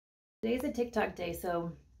Today's a TikTok day,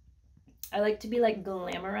 so I like to be like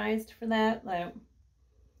glamorized for that, like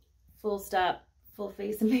full stop, full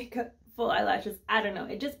face makeup, full eyelashes. I don't know,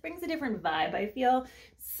 it just brings a different vibe, I feel.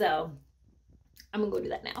 So I'm gonna go do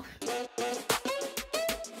that now.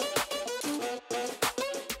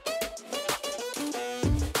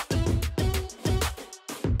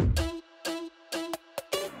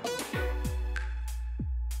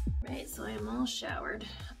 Right, so I am all showered.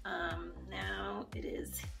 Now it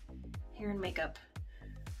is hair and makeup.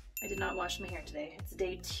 I did not wash my hair today. It's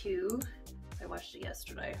day 2. I washed it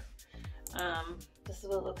yesterday. This is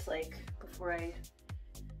what it looks like before I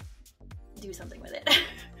do something with it.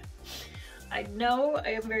 I know I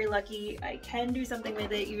am very lucky. I can do something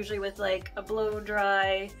with it, usually with like a blow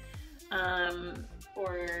dry,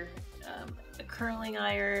 or a curling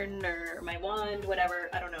iron, or my wand, whatever.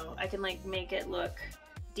 I don't know. I can like make it look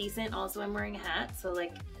decent. Also, I'm wearing a hat, so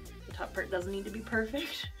like the top part doesn't need to be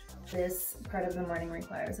perfect. This part of the morning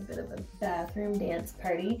requires a bit of a bathroom dance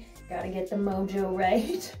party. Gotta get the mojo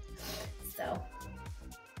right. So,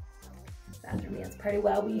 bathroom dance party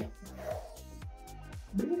while we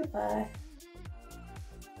beautify.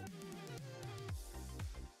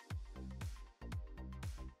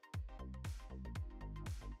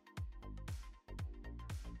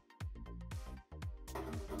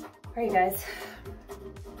 Alright guys,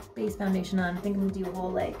 base foundation on. I think I'm gonna do a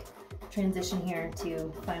whole like transition here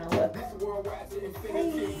to final look.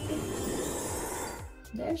 Hey.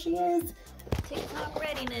 There she is. TikTok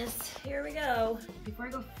readiness. Here we go. Before I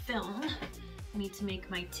go film, I need to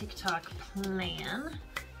make my TikTok plan.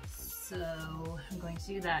 So I'm going to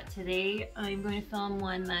do that. Today I'm going to film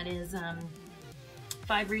one that is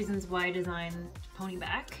 5 reasons why I designed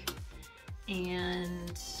Ponyback.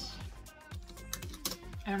 And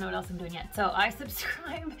I don't know what else I'm doing yet. So I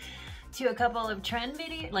subscribe to a couple of trend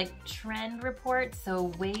trend reports.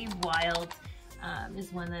 So Wave Wild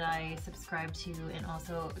is one that I subscribe to, and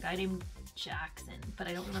also a guy named Jackson, but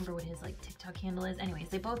I don't remember what his like TikTok handle is. Anyways,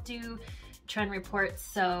 they both do trend reports.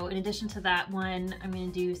 So in addition to that one, I'm gonna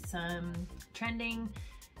do some trending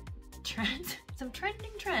trends,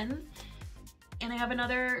 and I have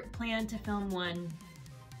another plan to film one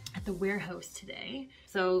at the warehouse today.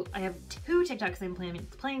 So I have 2 TikToks I'm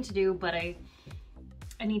planning to do, but I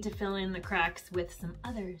need to fill in the cracks with some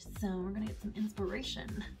others. So we're gonna get some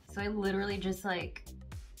inspiration. So I literally just like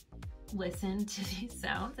listen to these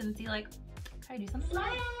sounds and see like, can I do something?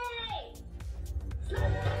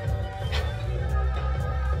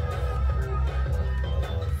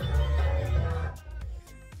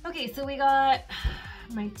 Okay, so we got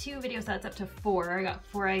my 2 video sets up to 4. I got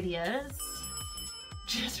 4 ideas.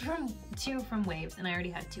 Just from 2 from Waves, and I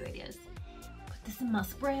already had 2 ideas. Put this in my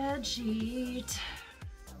spreadsheet.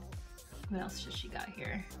 What else does she got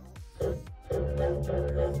here? Why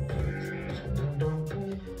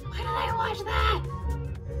did I watch that?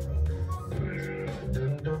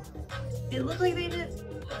 It looked like they just...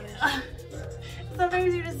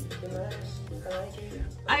 Sometimes you just...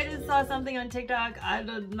 I just saw something on TikTok I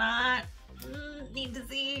did not need to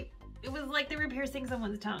see. It was like they were piercing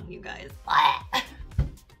someone's tongue, you guys.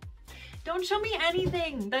 Don't show me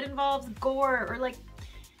anything that involves gore or like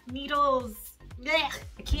needles. Blech,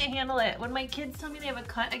 I can't handle it. When my kids tell me they have a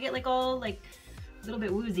cut, I get like all like a little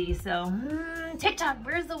bit woozy. So TikTok,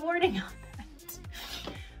 where's the warning on that?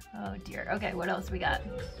 Oh dear. Okay, what else we got?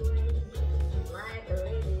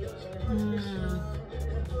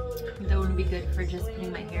 That would be good for just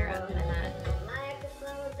putting my hair up in a hat.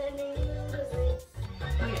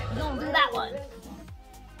 Okay, we don't do that one.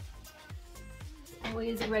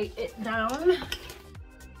 Always write it down.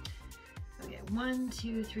 Okay, 1,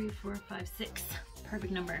 2, 3, 4, 5, 6.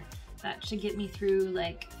 Perfect number. That should get me through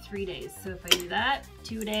like 3 days. So if I do that,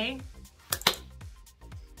 2 a day, I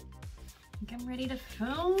think I'm ready to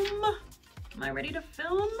film. Am I ready to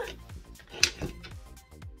film?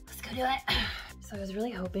 Let's go do it. So I was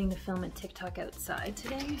really hoping to film a TikTok outside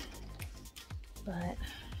today, but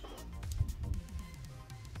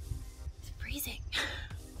it's freezing.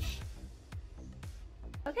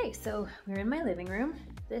 Okay, so we're in my living room.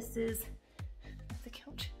 This is the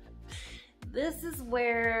couch. This is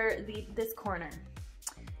where this corner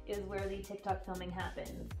is where the TikTok filming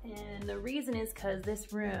happens. And the reason is because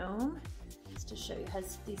this room, just to show you,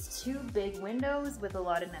 has these 2 big windows with a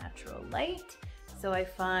lot of natural light. So I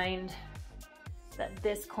find that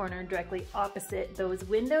this corner directly opposite those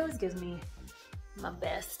windows gives me my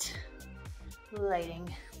best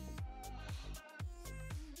lighting.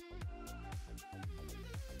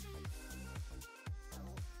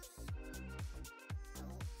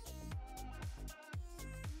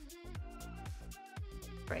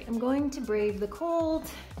 Right, I'm going to brave the cold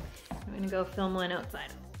I'm gonna go film one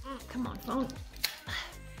outside. Come on, phone.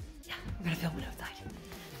 Yeah, we're gonna film one outside.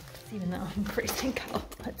 Even though I'm freezing cold.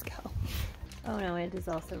 Let's go. Oh no, it is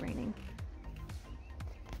also raining.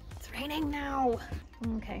 It's raining now.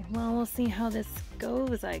 Okay, well, we'll see how this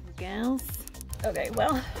goes, I guess. Okay,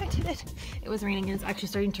 well, I did it. It was raining and it's actually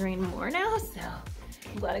starting to rain more now, so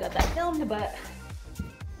I'm glad I got that filmed, but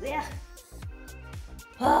yeah.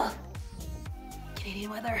 Oh,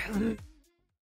 Canadian weather.